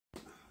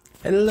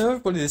Hello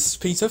everybody, this is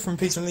Peter from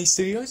Peter and Lee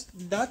Studios.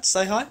 Dad,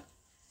 say hi.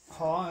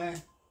 Hi.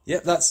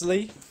 Yep, that's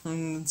Lee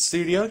from the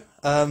studio.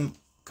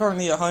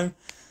 Currently at home.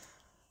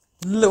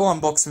 Little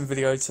unboxing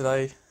video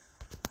today.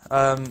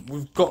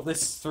 We've got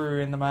this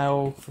through in the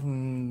mail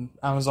from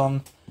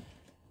Amazon.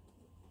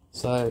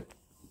 So,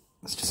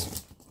 let's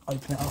just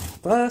open it up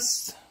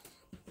first.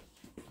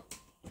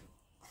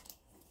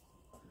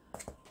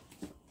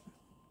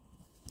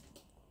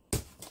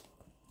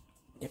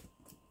 Yep.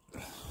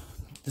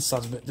 This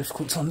side's a bit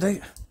difficult to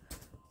undo.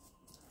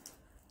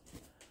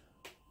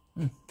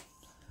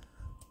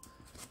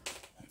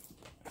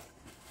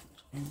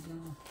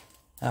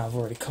 I've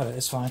already cut it,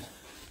 it's fine.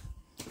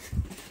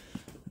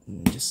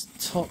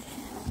 Just top.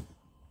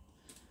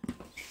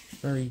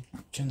 Very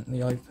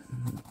gently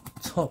open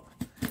top.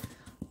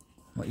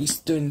 Not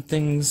used to doing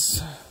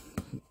things,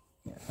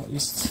 not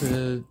used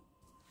to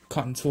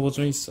cutting towards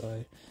me,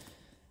 so.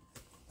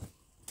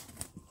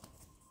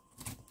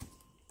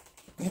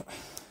 Yep.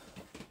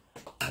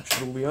 That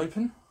should all be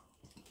open.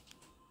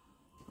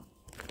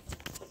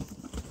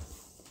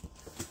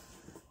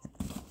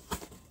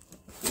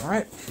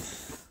 Alright.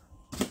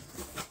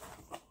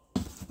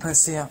 Let's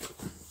see how.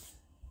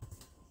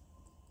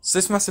 So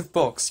this massive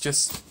box,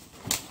 just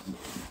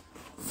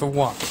for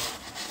one.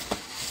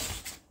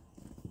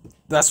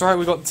 That's right,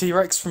 we got the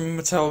T-Rex from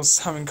Mattel's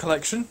Hammond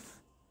collection.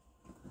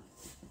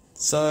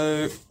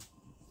 So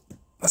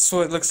that's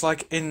what it looks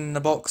like in the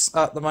box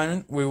at the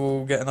moment. We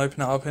will get and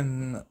open it up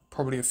in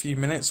probably a few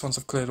minutes once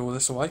I've cleared all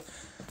this away.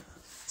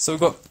 So we've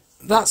got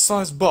that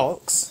size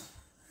box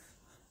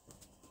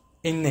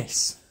in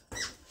this.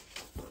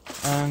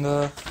 And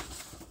a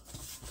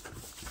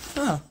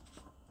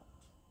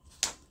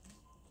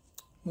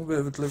little bit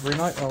of a delivery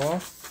note, oh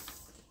well.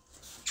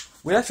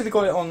 We actually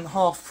got it on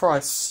half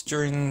price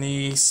during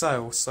the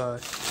sale, so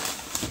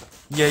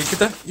yeah, you could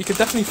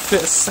definitely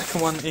fit a second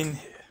one in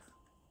here.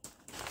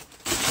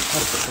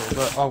 That's for sure,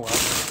 but oh well.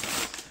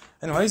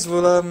 Anyways,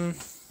 we'll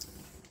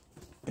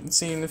get to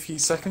see you in a few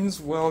seconds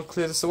while I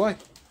clear this away.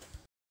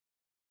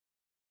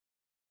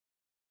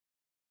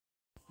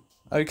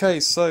 Okay,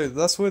 so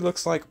that's what it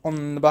looks like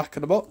on the back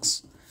of the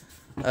box.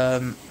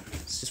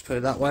 Let's just put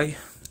it that way.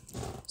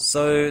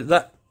 So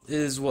that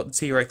is what the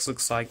T-Rex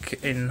looks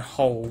like in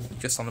whole,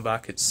 just on the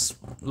back. It's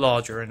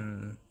larger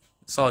when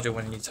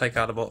you take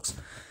out the box.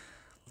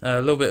 A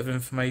little bit of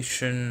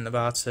information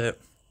about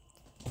it.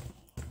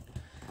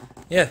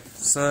 Yeah,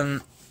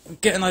 so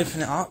get and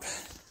open it up.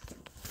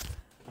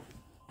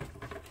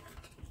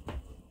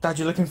 Dad,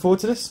 you looking forward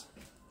to this?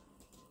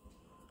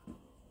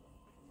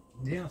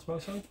 Yeah, I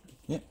suppose so.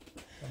 Yep.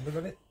 I'm good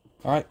with it.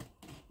 Alright,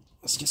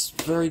 let's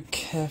just very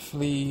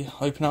carefully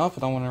open it up.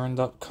 I don't want to end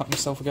up cutting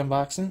myself again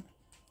by accident.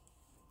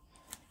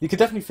 You could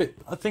definitely fit.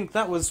 I think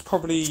that was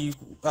probably.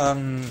 I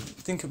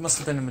think it must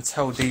have been a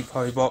Mattel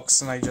Depot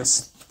box, and they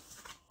just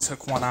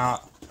took one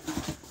out.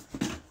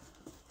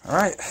 All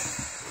right,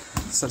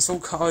 so it's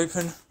all cut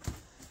open.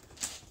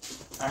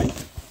 All right,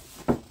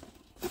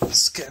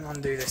 let's get and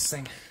undo this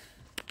thing.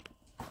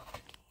 I'll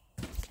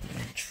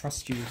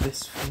trust you with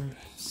this for a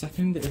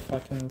second, if I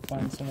can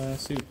find somewhere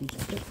suitable to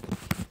fit,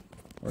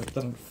 or it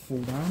doesn't fall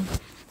down.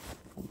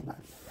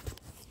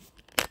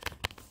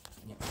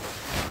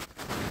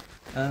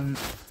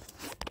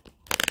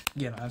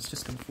 Yeah, no, it's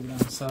just going to fall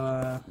down,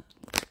 so,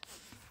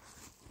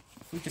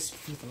 if we just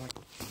flip it like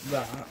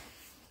that,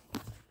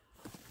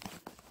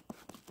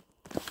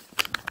 I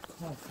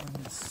can't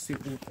find a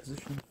suitable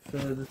position for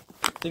the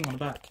thing on the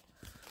back.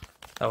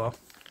 Oh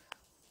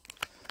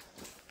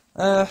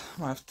well.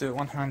 Might have to do it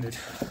one-handed.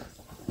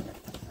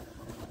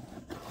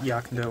 Yeah,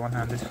 I can do it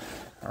one-handed.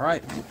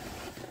 Alright.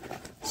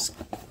 Just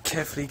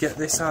carefully get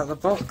this out of the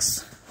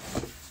box.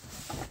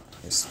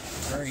 Just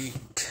very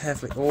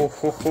carefully. Oh,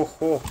 ho, ho,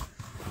 ho.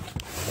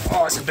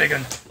 Oh, it's a big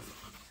one.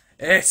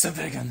 It's a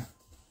big one.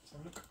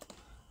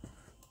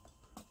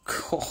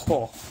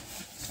 Oh,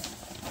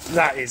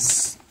 that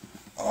is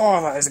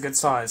a good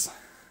size.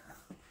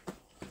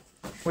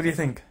 What do you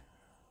think?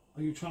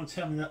 Are you trying to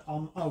tell me that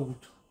I'm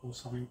old or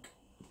something?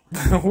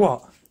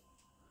 What?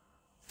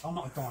 I'm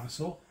not a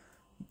dinosaur.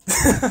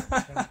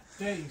 How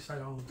dare you say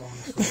I'm a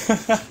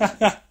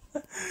dinosaur?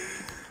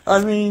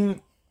 I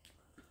mean,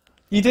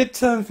 you did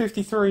turn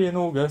 53 in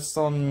August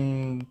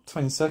on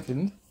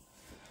 22nd.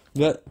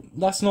 But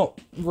that's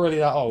not really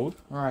that old.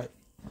 Alright.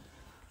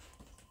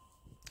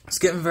 Let's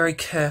get them very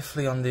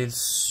carefully on these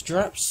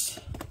straps.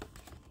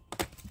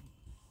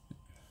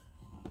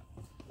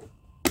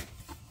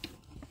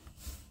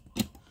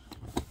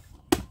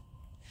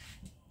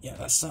 Yeah,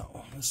 that's that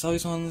one. That's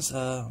those ones.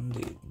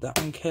 Undo that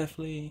one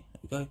carefully.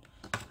 There we go.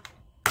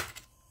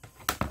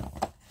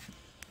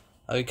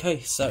 Okay,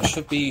 so that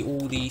should be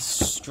all the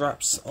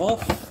straps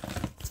off.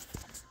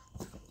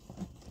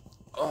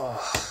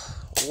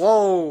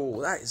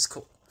 Whoa, that is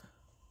cool.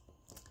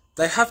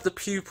 They have the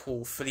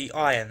pupil for the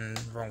eye in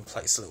the wrong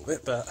place a little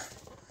bit, but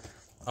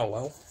oh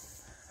well.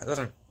 It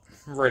doesn't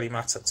really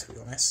matter, to be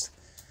honest.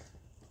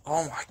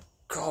 Oh my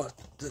god,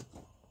 the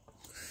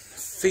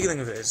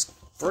feeling of it is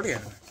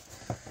brilliant.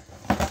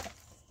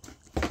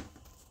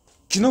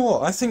 Do you know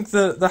what? I think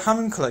the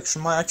Hammond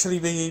collection might actually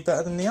be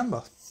better than the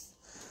amber.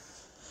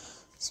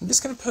 So I'm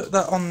just going to put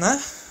that on there,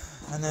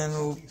 and then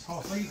we'll... It's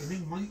half eaten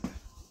in, mate.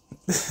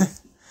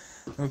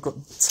 We've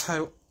got the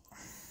tail.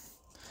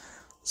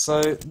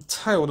 So, the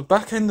tail, the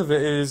back end of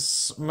it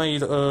is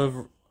made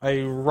of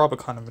a rubber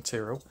kind of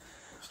material.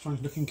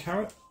 Strange looking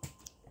carrot.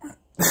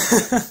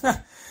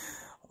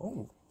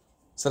 Oh.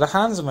 So the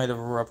hands are made of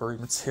a rubbery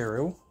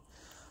material.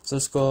 So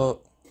it's got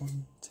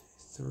 1, 2,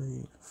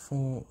 3,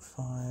 4,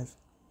 5,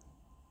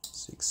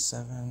 6,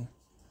 7,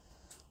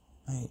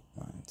 8, 9,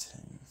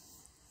 10,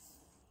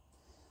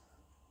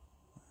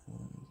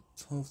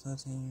 12,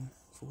 13,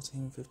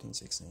 14, 15,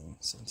 16,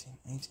 17,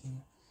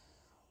 18,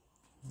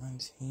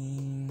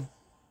 19,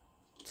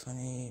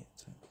 20.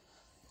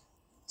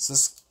 So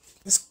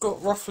it's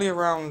got roughly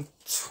around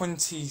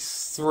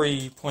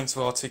 23 points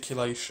of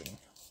articulation.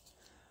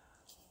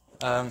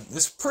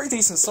 It's a pretty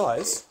decent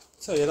size,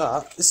 I'll tell you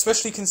that.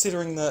 Especially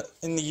considering that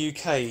in the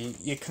UK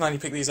you can only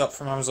pick these up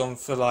from Amazon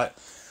for like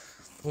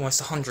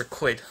almost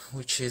 £100,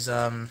 which is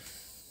a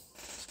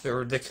bit of a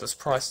ridiculous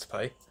price to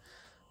pay.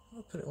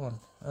 I'll put it on.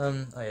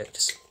 Oh yeah,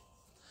 just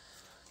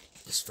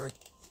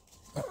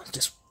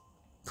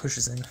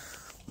pushes in.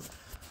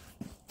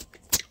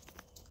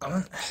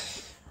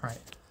 Right.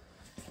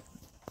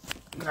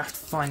 I'm gonna have to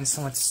find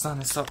somewhere to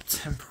stand this up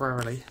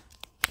temporarily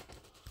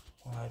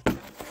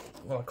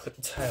while I clip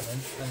the tail in,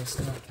 and it's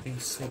gonna have to be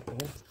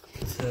suitable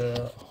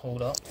to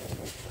hold up.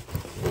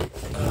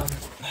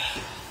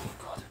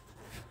 God.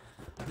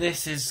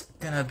 This is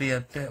gonna be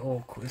a bit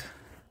awkward.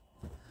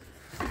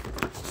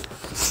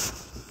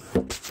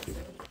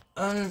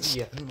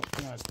 Yeah, I'm not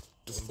gonna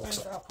do a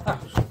box up. Ah.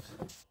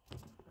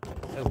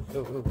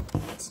 Oh,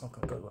 that's not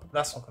gonna go well.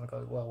 That's not gonna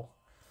go well.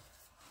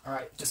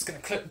 Alright, just gonna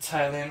clip the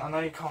tail in. I know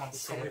you can't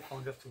see it. I'll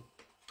have to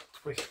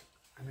twist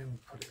and then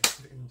put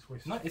it in the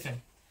twist. No, it's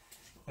in.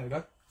 There we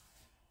go.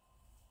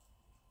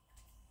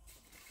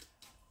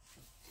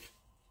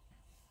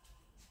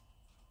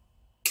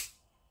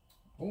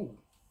 Oh,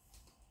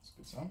 that's a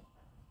good sound.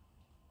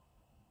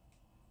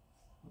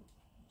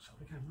 Show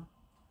the camera.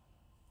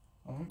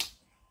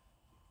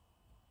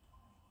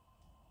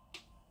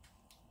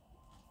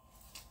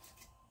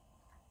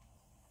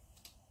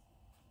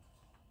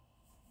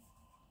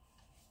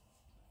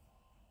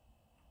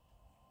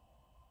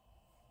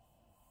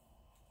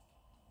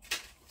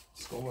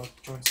 Just got to work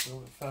the joints a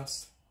little bit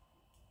first.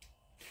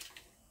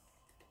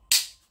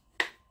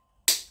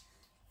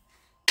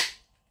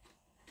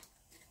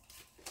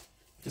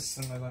 Just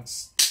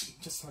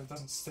so it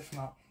doesn't stiffen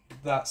up.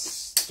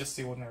 That's just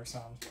the ordinary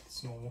sound.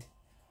 It's normal.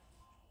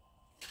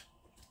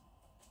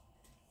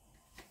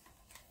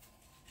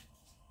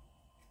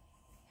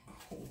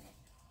 Cool.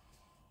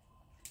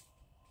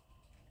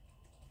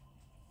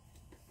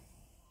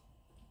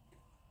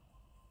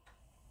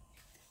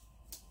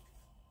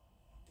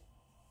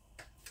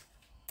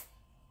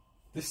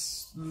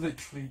 This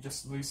literally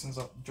just loosens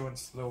up the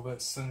joints a little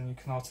bit so then you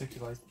can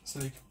articulate, so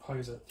you can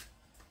pose it.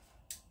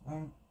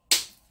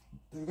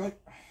 There we go.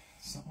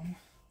 That's that one.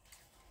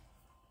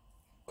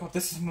 God,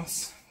 this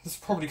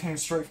probably came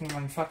straight from the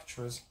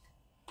manufacturers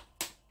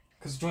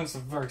because the joints are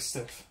very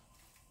stiff.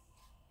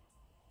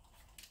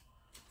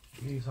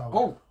 These are.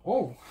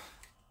 Oh!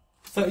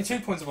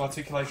 32 points of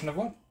articulation,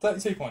 everyone.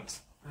 32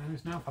 points. And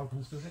it's now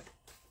opens, does it?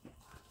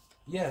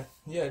 Yeah,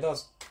 it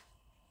does.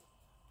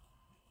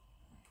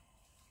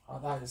 Oh,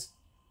 that is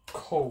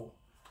cool.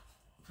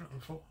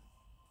 Beautiful.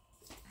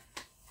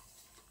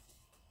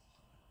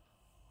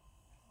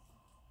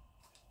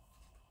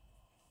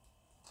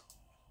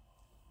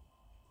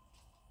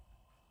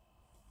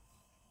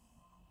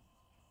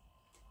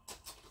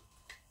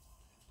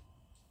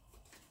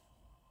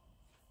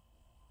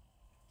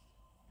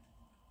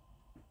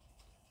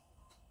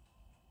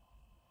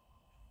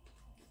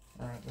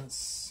 Alright, let's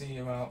see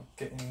about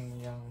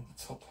getting the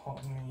top part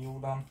of me all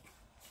done.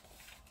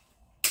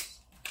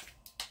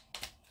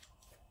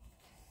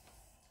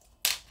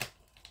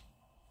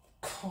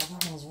 God,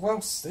 that one's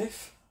well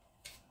stiff.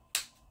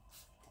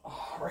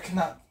 Oh, I reckon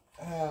that...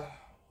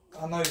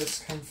 I know this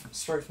came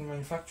straight from the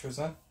manufacturers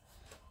then.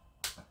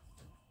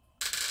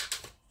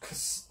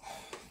 Because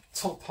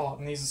top part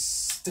and these are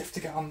stiff to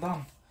get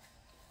undone.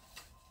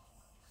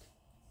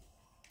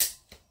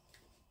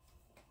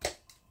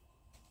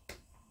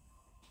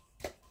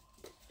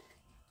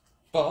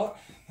 But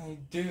they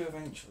do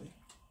eventually.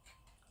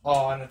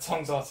 Oh, and the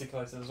tongue's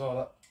articulated as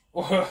well.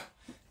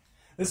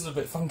 This is a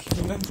bit funky,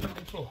 isn't it?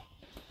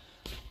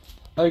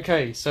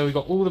 Okay, so we've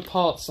got all the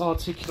parts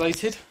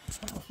articulated.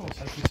 It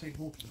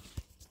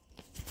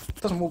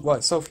doesn't walk by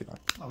itself, you know.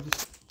 Oh,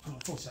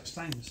 of course, that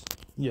stands.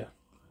 Yeah.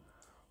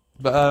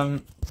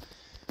 But,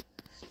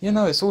 you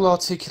know, it's all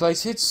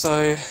articulated,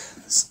 so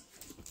let's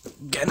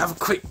get another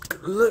quick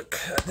look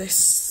at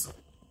this.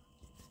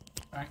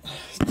 Right.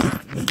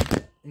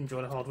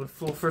 Enjoy the hardwood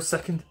floor for a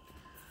second.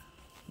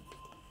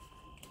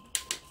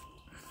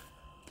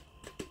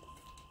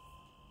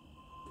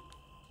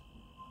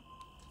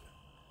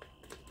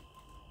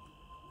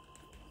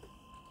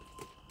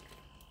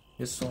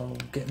 Just while I'm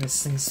getting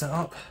this thing set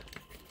up.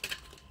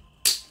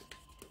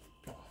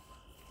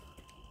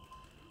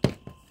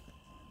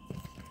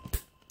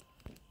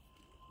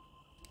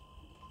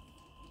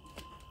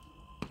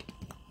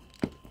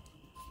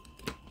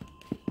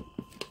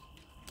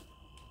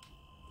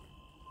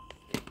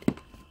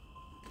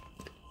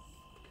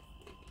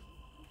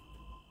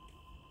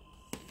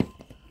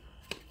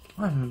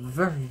 I'm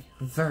very,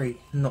 very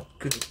not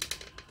good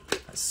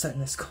at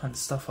setting this kind of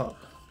stuff up,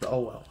 but oh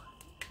well.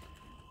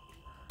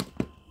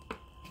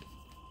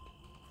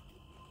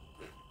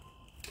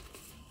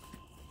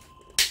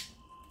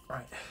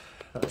 Right,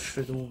 that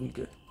should all be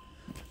good.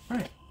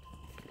 Right.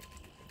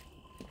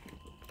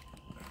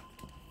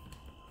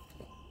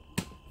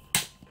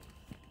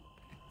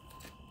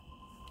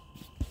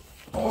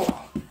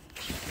 Oh,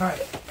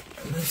 right.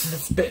 This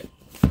is a bit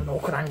of an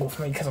awkward angle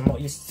for me because I'm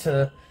not used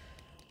to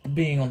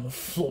being on the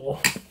floor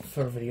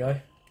for a video.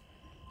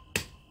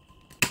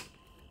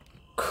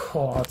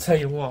 God, I'll tell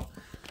you what.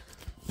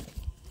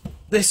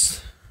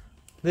 This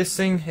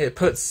thing, it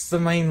puts the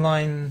main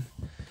line.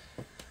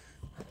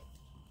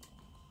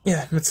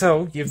 Yeah,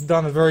 Mattel,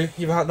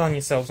 you've outdone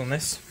yourselves on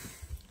this.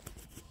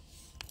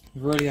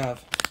 You really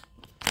have.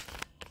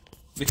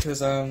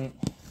 Because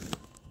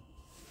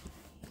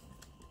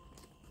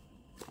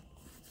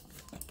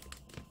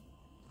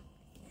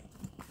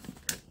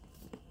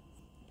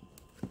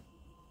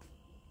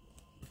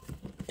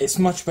it's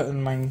much better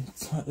than the main.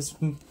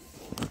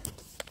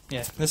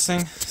 Yeah, this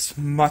thing is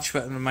much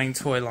better than the main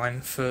toy line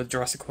for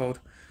Jurassic World.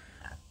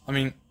 I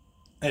mean,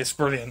 it's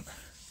brilliant.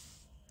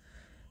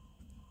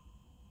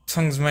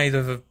 Tongue's made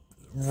of a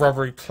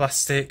rubbery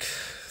plastic.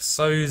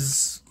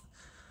 So's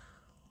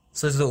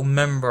little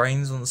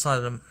membranes on the side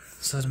of them.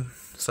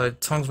 So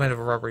tongue's made of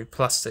a rubbery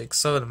plastic.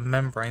 So are the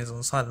membranes on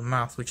the side of the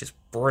mouth, which is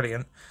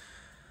brilliant.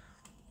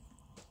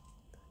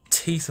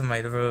 Teeth are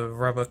made of a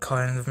rubber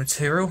kind of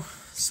material.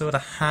 So are the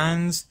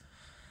hands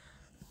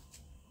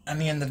and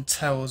the end of the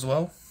tail as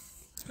well.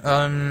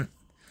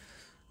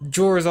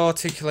 Jaw is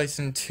articulated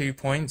in 2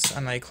 points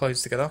and they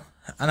close together.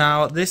 And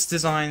now this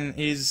design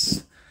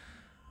is,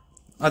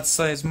 I'd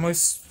say, it's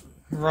most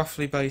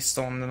roughly based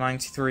on the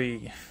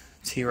 93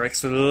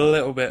 T-Rex with a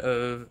little bit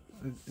of,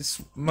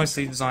 it's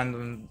mostly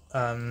designed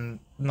on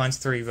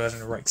 93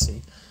 version of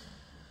Rexy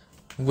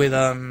with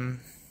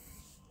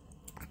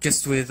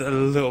just with a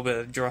little bit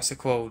of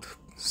Jurassic World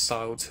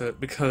style to it,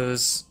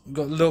 because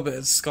got a little bit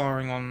of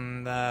scarring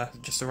on there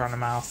just around the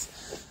mouth.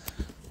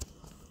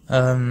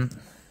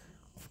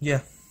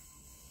 Yeah.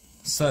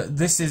 So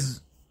this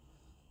is,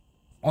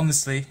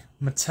 honestly,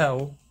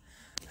 Mattel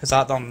has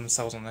outdone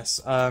themselves on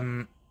this.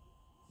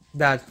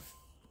 Dad,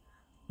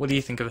 what do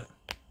you think of it?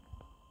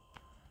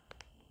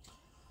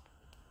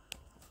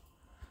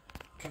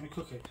 Can we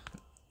cook it?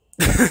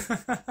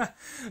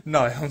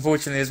 No,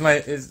 unfortunately,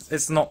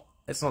 it's not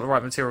the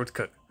right material to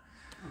cook.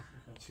 Oh,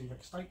 okay,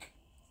 T-Rex steak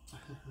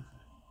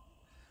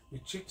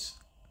with chips.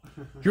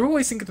 You're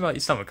always thinking about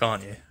your stomach,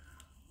 aren't you?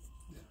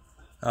 Yeah.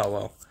 Oh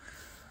well.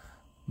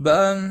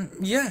 But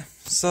yeah.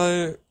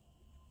 So,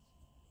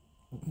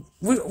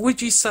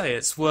 would you say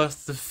it's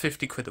worth the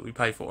 50 quid that we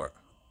pay for it?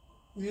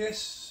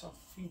 Yes, I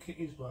think it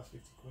is worth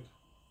 50 quid.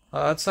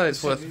 I'd say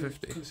it's worth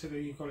 50. Consider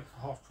you got it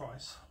for half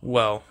price.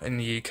 Well, in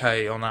the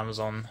UK on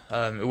Amazon,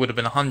 it would have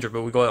been 100,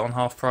 but we got it on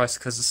half price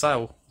because of the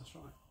sale. That's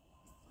right.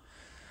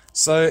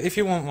 So if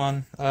you want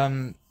one,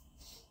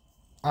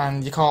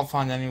 and you can't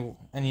find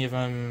any of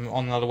them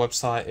on another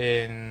website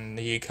in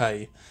the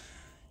UK,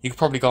 you could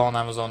probably go on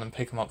Amazon and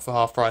pick them up for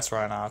half price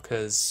right now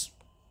because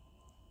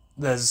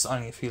there's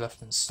only a few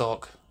left in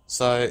stock.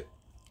 So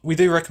we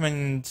do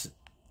recommend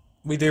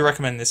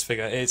this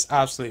figure. It's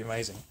absolutely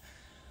amazing.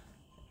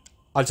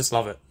 I just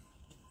love it.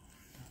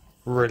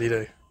 Really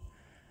do.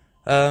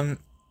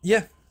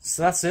 Yeah,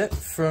 so that's it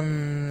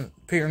from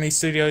Peter and Lee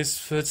Studios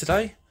for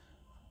today.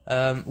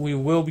 We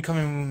will be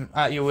coming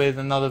at you with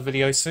another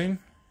video soon.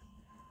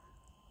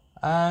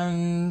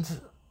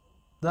 And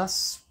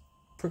that's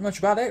pretty much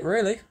about it,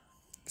 really.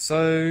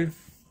 So,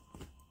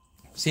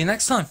 see you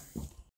next time.